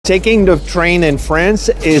Taking the train in France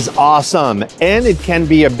is awesome, and it can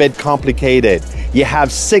be a bit complicated. You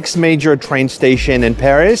have 6 major train stations in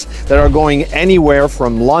Paris that are going anywhere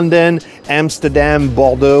from London, Amsterdam,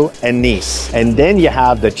 Bordeaux, and Nice. And then you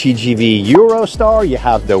have the TGV Eurostar, you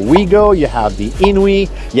have the Ouigo, you have the Inouï,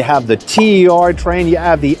 you have the TER train, you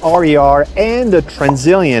have the RER, and the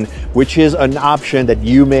Transilien, which is an option that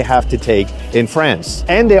you may have to take in France.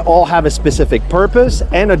 And they all have a specific purpose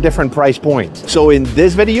and a different price point. So in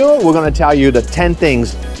this video, we're gonna tell you the 10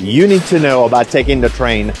 things you need to know about taking the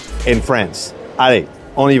train in France. Allez,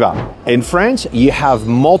 on y va. In France, you have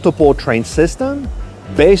multiple train systems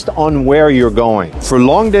based on where you're going. For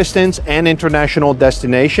long distance and international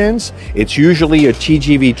destinations, it's usually a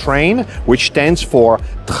TGV train, which stands for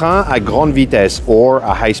Train à grande vitesse, or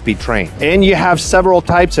a high-speed train. And you have several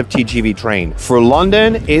types of TGV train. For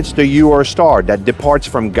London, it's the Eurostar that departs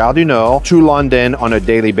from Gare du Nord to London on a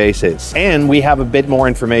daily basis. And we have a bit more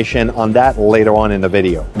information on that later on in the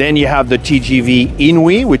video. Then you have the TGV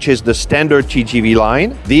Inouï, which is the standard TGV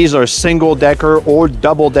line. These are single-decker or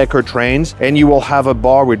double-decker trains, and you will have a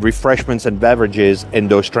bar with refreshments and beverages in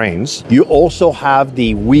those trains. You also have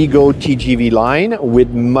the Ouigo TGV line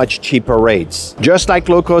with much cheaper rates. Just like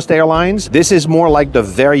low-cost airlines, this is more like the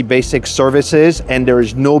very basic services, and there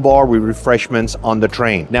is no bar with refreshments on the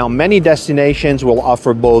train. Now, many destinations will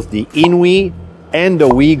offer both the Inouï and the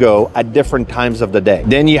Ouigo at different times of the day.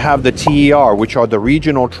 Then you have the TER, which are the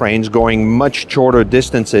regional trains going much shorter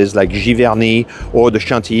distances like Giverny or the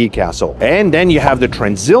Chantilly Castle. And then you have the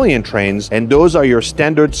Transilien trains, and those are your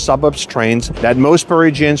standard suburbs trains that most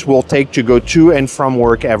Parisians will take to go to and from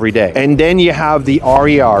work every day. And then you have the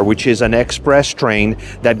RER, which is an express train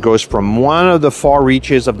that goes from one of the far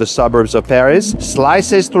reaches of the suburbs of Paris,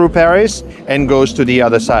 slices through Paris, and goes to the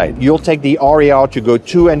other side. You'll take the RER to go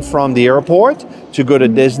to and from the airport, to go to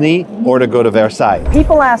Disney, or to go to Versailles.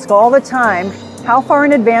 People ask all the time, how far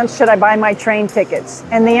in advance should I buy my train tickets?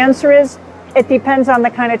 And the answer is, it depends on the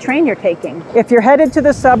kind of train you're taking. If you're headed to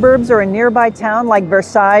the suburbs or a nearby town like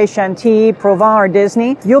Versailles, Chantilly, Provence, or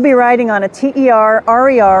Disney, you'll be riding on a TER,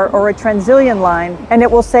 RER, or a Transilien line, and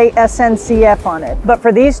it will say SNCF on it. But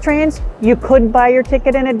for these trains, you could buy your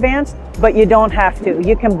ticket in advance, but you don't have to.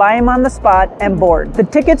 You can buy them on the spot and board. The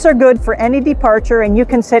tickets are good for any departure, and you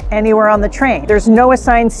can sit anywhere on the train. There's no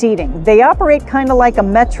assigned seating. They operate kind of like a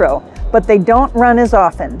metro, but they don't run as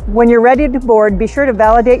often. When you're ready to board, be sure to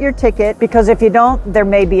validate your ticket, because if you don't, there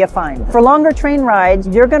may be a fine. For longer train rides,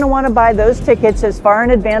 you're gonna wanna buy those tickets as far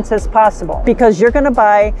in advance as possible, because you're gonna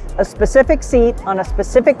buy a specific seat on a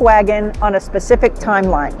specific wagon on a specific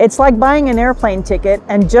timeline. It's like buying an airplane ticket,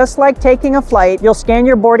 and just like taking a flight, you'll scan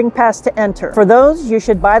your boarding pass to enter. For those, you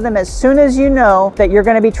should buy them as soon as you know that you're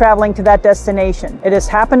gonna be traveling to that destination. It has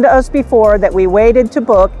happened to us before that we waited to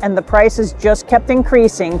book and the prices just kept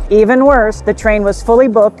increasing. Even worse, the train was fully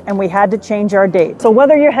booked and we had to change our date. So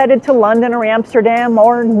whether you're headed to London or Amsterdam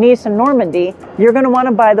or Nice and Normandy, you're going to want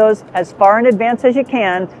to buy those as far in advance as you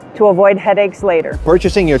can to avoid headaches later.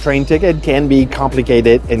 Purchasing your train ticket can be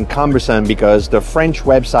complicated and cumbersome because the French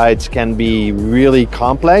websites can be really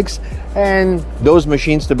complex, and those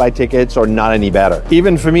machines to buy tickets are not any better.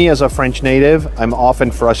 Even for me as a French native, I'm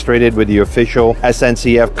often frustrated with the official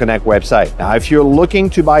SNCF Connect website. Now, if you're looking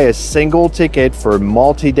to buy a single ticket for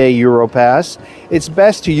multi-day Europass, it's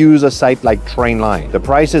best to use a site like Trainline. The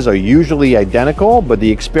prices are usually identical, but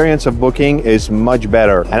the experience of booking is much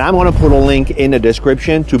better. And I'm gonna put a link in the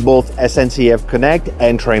description to both SNCF Connect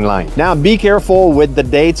and Trainline. Now, be careful with the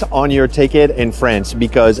dates on your ticket in France,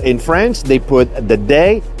 because in France, they put the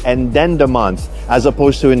day and then the month, as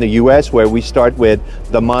opposed to in the US where we start with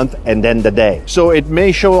the month and then the day. So it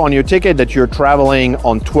may show on your ticket that you're traveling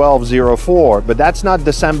on 12/04, but that's not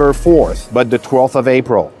December 4th, but the 12th of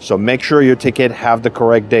April. So make sure your ticket have the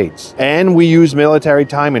correct dates. And we use military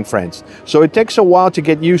time in France, so it takes a while to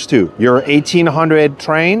get used to. Your 1800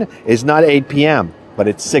 train is not 8 p.m. but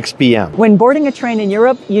it's 6 p.m. When boarding a train in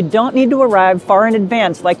Europe, you don't need to arrive far in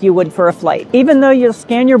advance like you would for a flight. Even though you'll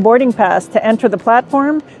scan your boarding pass to enter the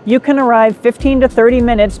platform, you can arrive 15 to 30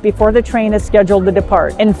 minutes before the train is scheduled to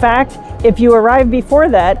depart. In fact, if you arrive before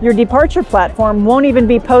that, your departure platform won't even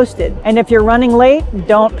be posted. And if you're running late,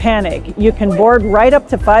 don't panic. You can board right up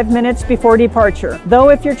to 5 minutes before departure. Though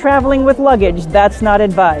if you're traveling with luggage, that's not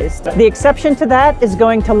advised. The exception to that is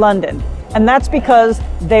going to London. And that's because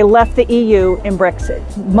they left the EU in Brexit.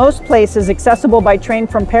 Most places accessible by train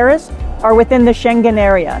from Paris are within the Schengen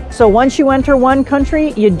area. So once you enter one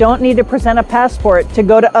country, you don't need to present a passport to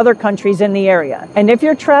go to other countries in the area. And if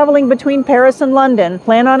you're traveling between Paris and London,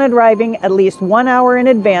 plan on arriving at least 1 hour in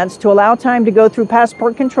advance to allow time to go through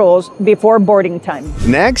passport controls before boarding time.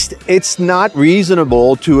 Next, it's not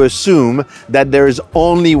reasonable to assume that there's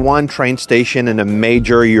only one train station in a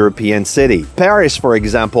major European city. Paris, for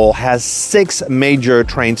example, has 6 major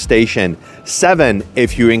train stations, 7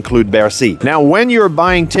 if you include Bercy. Now, when you're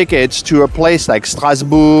buying tickets to a place like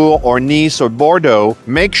Strasbourg or Nice or Bordeaux,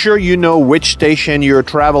 make sure you know which station you're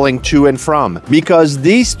traveling to and from, because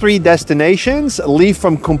these 3 destinations leave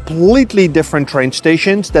from completely different train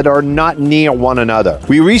stations that are not near one another.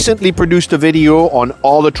 We recently produced a video on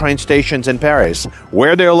all the train stations in Paris,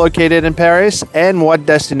 where they're located in Paris, and what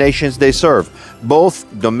destinations they serve, both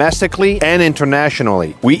domestically and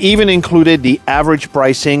internationally. We even included the average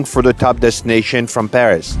pricing for the top destination from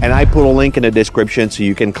Paris, and I put a link in the description so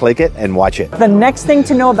you can click it and watch it. The next thing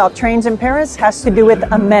to know about trains in Paris has to do with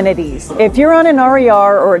amenities. If you're on an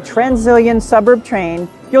RER or a Transilien suburb train,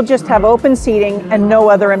 you'll just have open seating and no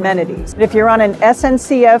other amenities. If you're on an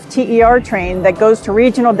SNCF TER train that goes to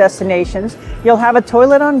regional destinations, you'll have a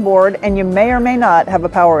toilet on board and you may or may not have a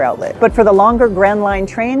power outlet. But for the longer Grand Line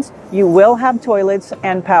trains, you will have toilets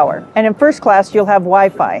and power. And in first class, you'll have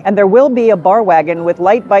Wi-Fi, and there will be a bar wagon with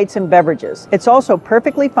light bites and beverages. It's also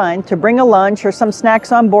perfectly fine to bring a lunch or some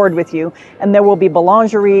snacks on board with you, and there will be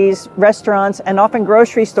boulangeries, restaurants, and often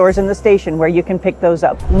grocery stores in the station where you can pick those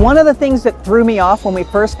up. One of the things that threw me off when we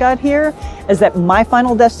first got here is that my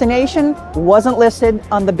final destination wasn't listed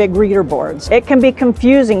on the big reader boards. It can be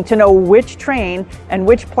confusing to know which train and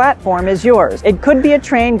which platform is yours. It could be a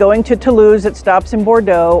train going to Toulouse that stops in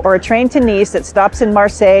Bordeaux, or a train to Nice that stops in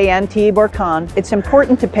Marseille, Antibes, or Caen. It's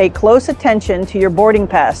important to pay close attention to your boarding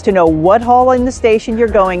pass to know what hall in the station you're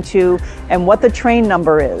going to and what the train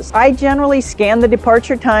number is. I generally scan the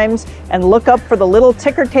departure times and look up for the little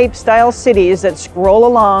ticker tape style cities that scroll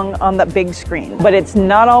along on the big screen. But it's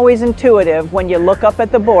not always intuitive when you look up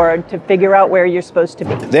at the board to figure out where you're supposed to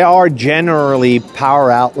be. There are generally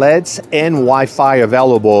power outlets and Wi-Fi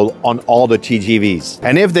available on all the TGVs.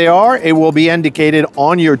 And if they are, it will be indicated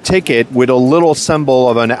on your ticket with a little symbol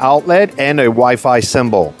of an outlet and a Wi-Fi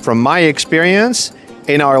symbol. From my experience,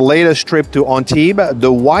 in our latest trip to Antibes,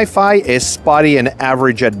 the Wi-Fi is spotty and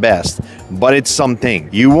average at best, but it's something.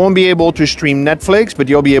 You won't be able to stream Netflix, but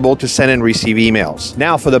you'll be able to send and receive emails.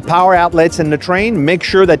 Now, for the power outlets in the train, make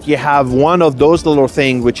sure that you have one of those little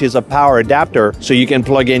things, which is a power adapter, so you can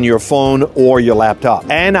plug in your phone or your laptop.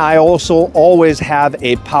 And I also always have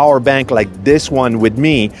a power bank like this one with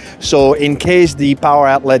me, so in case the power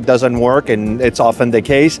outlet doesn't work, and it's often the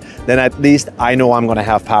case, then at least I know I'm gonna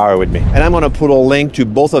have power with me. And I'm gonna put a link to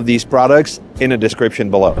both of these products in the description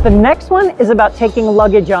below. The next one is about taking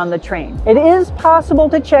luggage on the train. It is possible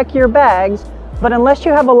to check your bags, but unless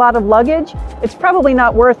you have a lot of luggage, it's probably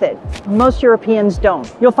not worth it. Most Europeans don't.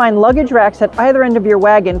 You'll find luggage racks at either end of your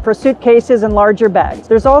wagon for suitcases and larger bags.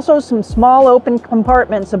 There's also some small open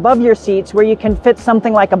compartments above your seats where you can fit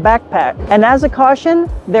something like a backpack. And as a caution,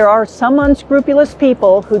 there are some unscrupulous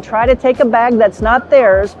people who try to take a bag that's not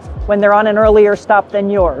theirs when they're on an earlier stop than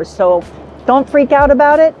yours. So don't freak out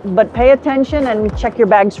about it, but pay attention and check your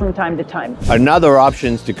bags from time to time. Another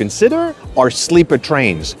options to consider are sleeper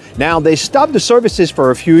trains. Now, they stopped the services for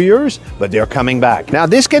a few years, but they're coming back. Now,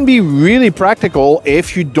 this can be really practical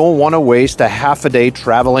if you don't want to waste a half a day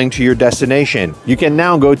traveling to your destination. You can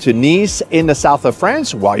now go to Nice in the south of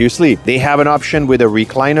France while you sleep. They have an option with a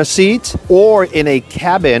recliner seat or in a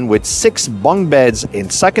cabin with 6 bunk beds in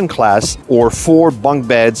second class or 4 bunk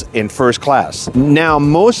beds in first class. Now,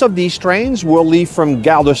 most of these trains will leave from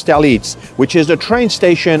Gare d'Austerlitz, which is a train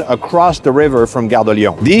station across the river from Gare de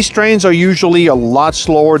Lyon. These trains are usually a lot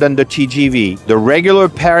slower than the TGV. The regular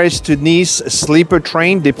Paris to Nice sleeper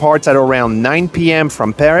train departs at around 9 p.m.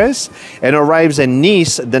 from Paris and arrives in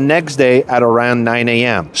Nice the next day at around 9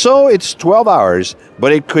 a.m. So it's 12 hours,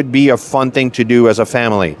 but it could be a fun thing to do as a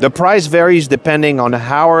family. The price varies depending on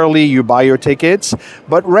how early you buy your tickets,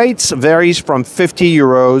 but rates varies from 50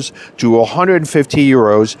 euros to 150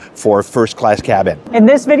 euros for a first class cabin. In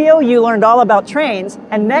this video, you learned all about trains,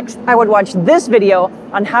 and next I would watch this video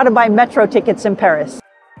on how to buy metro tickets in Paris.